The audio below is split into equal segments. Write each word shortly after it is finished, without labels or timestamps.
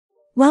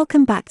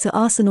Welcome back to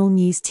Arsenal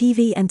News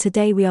TV, and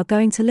today we are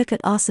going to look at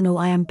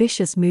Arsenal's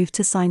ambitious move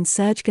to sign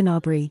Serge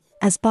Gnabry,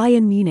 as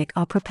Bayern Munich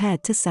are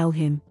prepared to sell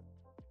him.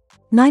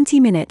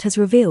 90 Minutes has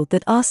revealed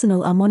that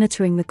Arsenal are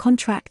monitoring the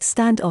contract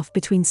standoff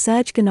between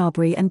Serge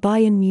Gnabry and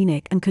Bayern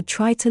Munich and could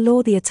try to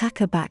lure the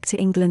attacker back to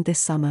England this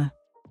summer.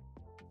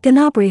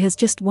 Gnabry has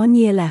just 1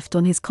 year left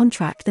on his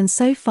contract and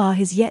so far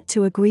has yet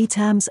to agree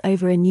terms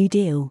over a new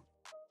deal.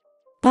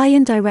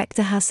 Bayern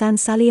director Hasan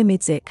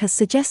Salihamidzic has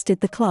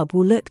suggested the club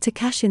will look to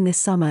cash in this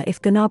summer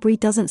if Gnabry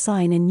doesn't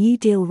sign a new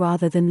deal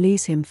rather than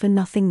lose him for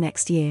nothing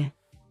next year.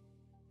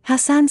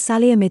 Hasan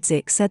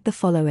Salihamidzic said the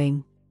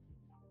following: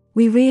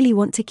 "We really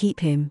want to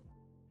keep him.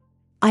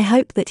 I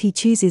hope that he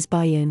chooses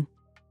Bayern.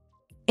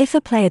 If a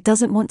player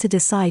doesn't want to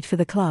decide for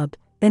the club,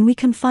 then we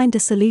can find a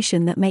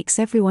solution that makes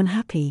everyone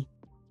happy."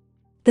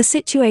 The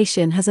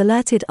situation has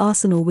alerted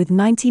Arsenal, with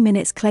 90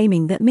 Minutes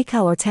claiming that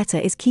Mikel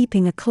Arteta is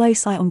keeping a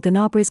close eye on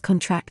Gnabry's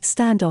contract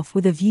standoff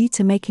with a view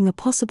to making a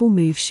possible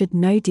move should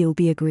no deal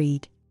be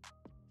agreed.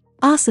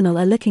 Arsenal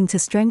are looking to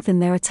strengthen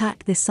their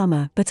attack this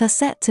summer but are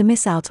set to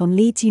miss out on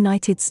Leeds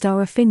United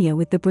star Rafinha,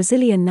 with the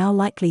Brazilian now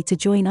likely to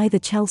join either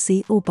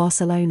Chelsea or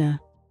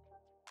Barcelona.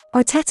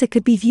 Arteta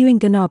could be viewing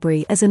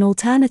Gnabry as an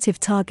alternative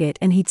target,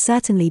 and he'd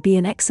certainly be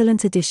an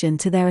excellent addition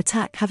to their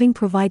attack, having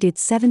provided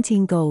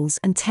 17 goals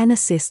and 10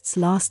 assists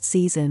last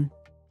season.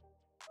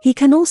 He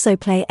can also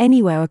play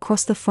anywhere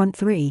across the front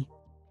three.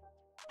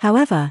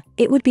 However,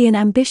 it would be an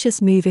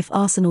ambitious move if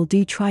Arsenal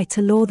do try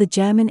to lure the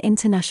German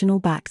international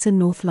back to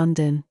North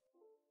London.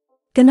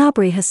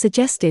 Gnabry has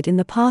suggested in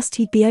the past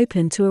he'd be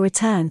open to a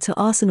return to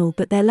Arsenal,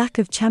 but their lack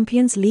of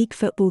Champions League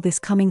football this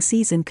coming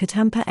season could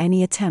hamper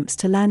any attempts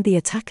to land the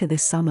attacker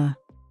this summer.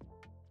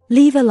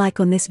 Leave a like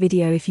on this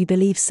video if you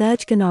believe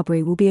Serge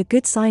Gnabry will be a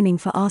good signing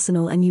for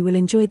Arsenal, and you will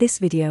enjoy this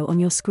video on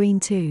your screen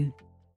too.